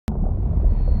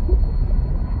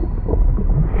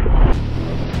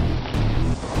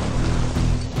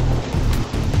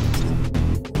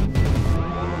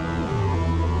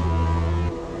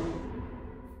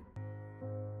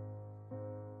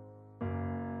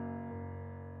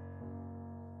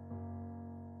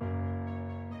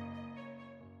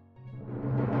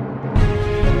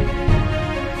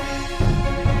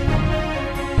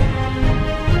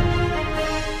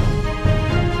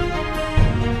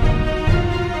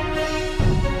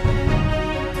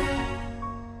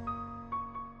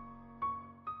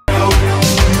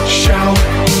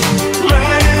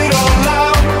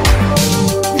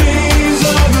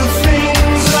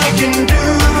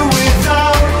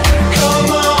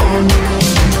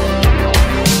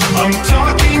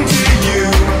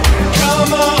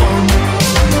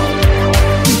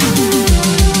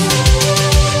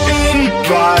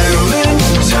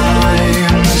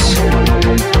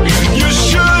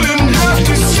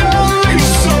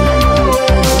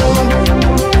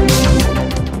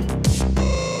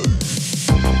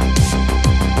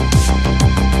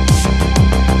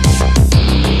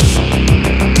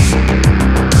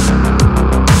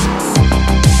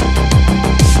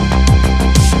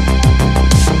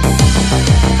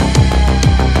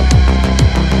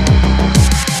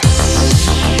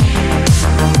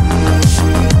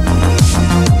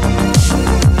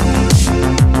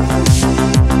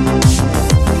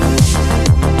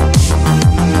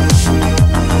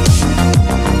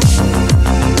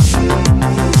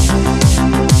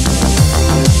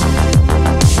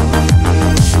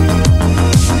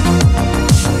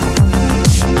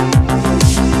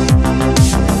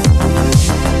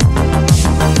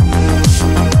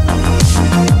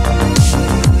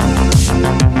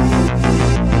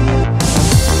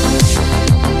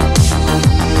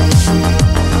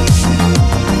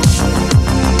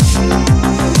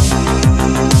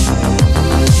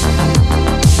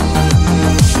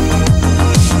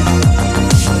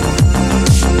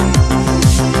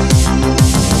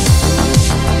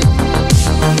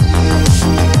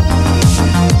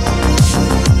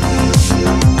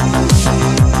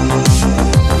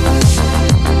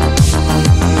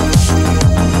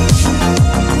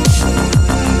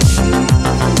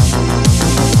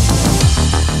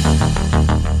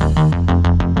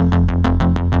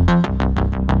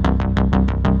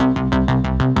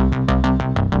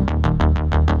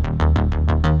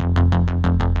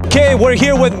Okay, we're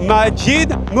here with Majid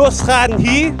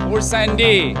Khorsandi.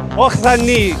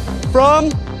 Khorsandi from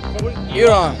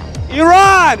Iran.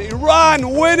 Iran,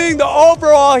 winning the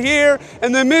overall here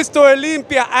in the Mr.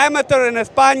 Olympia Amateur en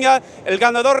España, el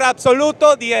ganador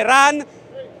absoluto de Irán,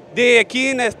 de aquí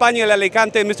en España, el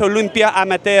Alicante Mr. Olympia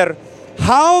Amateur.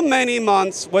 How many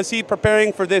months was he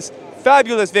preparing for this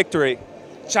fabulous victory?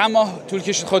 چند ماه طول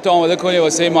کشید خودت آماده کنی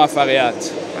واسه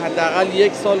موفقیت؟ حداقل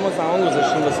یک سال ما زمان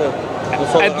گذاشتیم واسه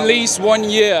At least 1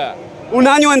 year. Un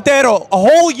año entero, a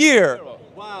whole year.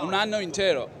 Un año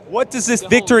entero. What does this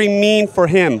victory mean for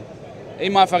him?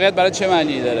 این موفقیت برای چه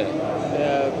معنی داره؟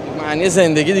 معنی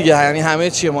زندگی دیگه، یعنی همه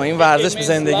چیه، ما این ورزش به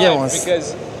زندگی ماست.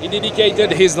 Because he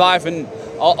dedicated his life and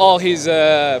all his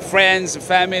friends,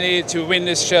 family to win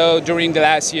this show during the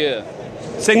last year.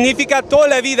 Significa toda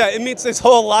la vida. It means his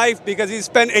whole life because he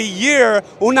spent a year,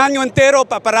 un año entero,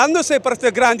 preparándose para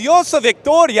esta grandiosa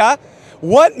victoria.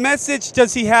 What message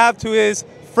does he have to his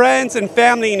friends and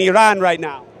family in Iran right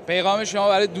now? پیغام شما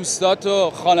برای دوستات و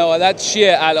خانوادت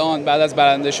چیه الان بعد از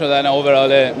برنده شدن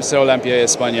اوورال مستر المپیا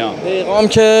اسپانیا؟ پیغام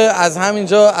که از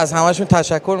همینجا از همشون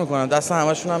تشکر میکنم، دست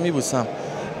همشون هم میبوسم.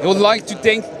 I would like to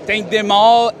thank them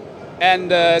all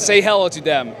and say hello to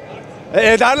them.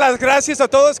 Dar las gracias a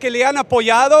todos que le han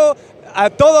apoyado, a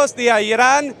todos de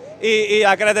Irán y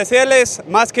agradecerles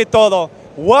más que todo.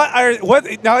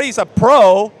 Now he's a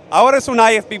pro, ahora es un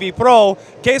IFBB pro.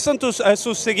 ¿Qué son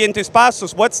sus siguientes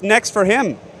pasos? What's next for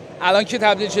him? الان که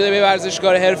تبدیل شده به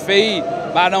ورزشکار حرفه‌ای،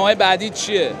 برنامه‌های بعدی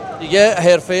چیه؟ دیگه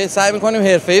حرفه‌ای سعی می‌کنیم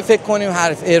حرفه‌ای فکر کنیم،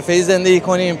 حرفه‌ای زندگی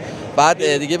کنیم،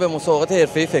 بعد دیگه به مسابقات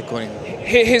حرفه‌ای فکر کنیم.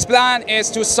 His plan is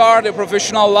to start a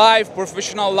professional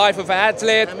life of an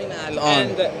athlete.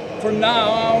 And from now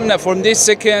on, from this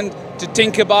second, to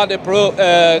think about a pro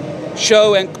show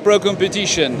and pro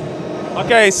competition.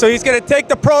 Okay, so he's going to take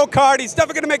the pro card. He's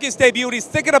definitely going to make his debut. He's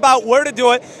thinking about where to do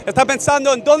it. Está pensando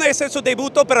en dónde hacer su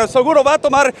debuto, pero seguro va a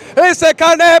tomar ese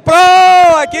carnet pro.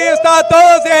 Aquí está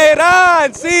todos de Irán.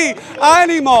 Sí,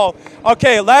 ánimo.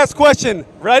 Okay, last question.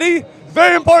 Ready?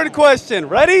 Very important question.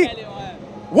 Ready?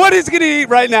 What is he going to eat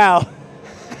right now?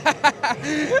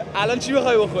 الان چی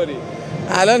می‌خوای بخوری؟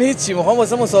 الان هیچی، می‌خوام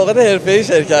واسه مسابقات حرفه‌ای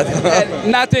شرکت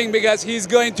کنم. Nothing because he's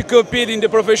going to compete in the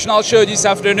professional show this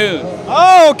afternoon.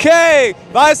 Okay,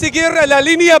 va a seguir la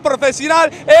línea profesional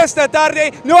esta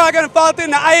tarde. No hagan falta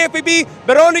en la IFBB.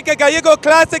 Verónica Gallego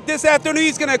Classic this afternoon.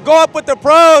 He's going to go up with the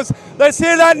pros. Let's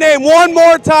hear that name one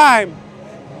more time.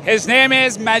 His name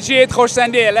is Majid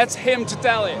Khorsandi. Let's him to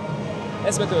tell it.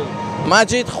 اسمتون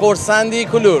مجید خورسندی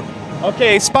کلور.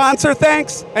 Okay, sponsor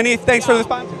thanks. Any thanks for the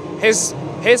sponsor?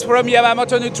 He's from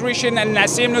Yamamoto Nutrition and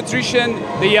Nasim Nutrition,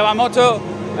 the Yamamoto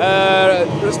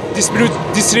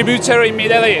distributor in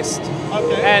Middle East.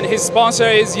 Okay. And his sponsor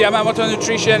is Yamamoto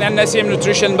Nutrition and Nasim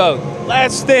Nutrition both.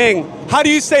 Last thing, how do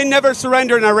you say never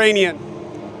surrender in Iranian?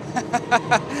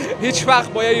 هیچ وقت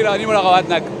با ایرانی مراقبت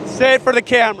نکن. Say it for the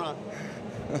camera.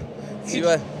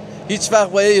 هیچ وقت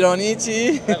با ایرانی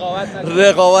چی؟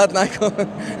 رقابت نکن.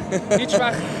 هیچ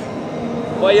وقت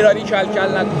با ایرانی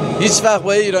کلکل نکن. هیچ وقت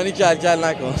با ایرانی کلکل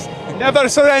نکن. Never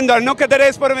surrender, nunca te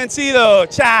des por vencido.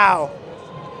 Ciao.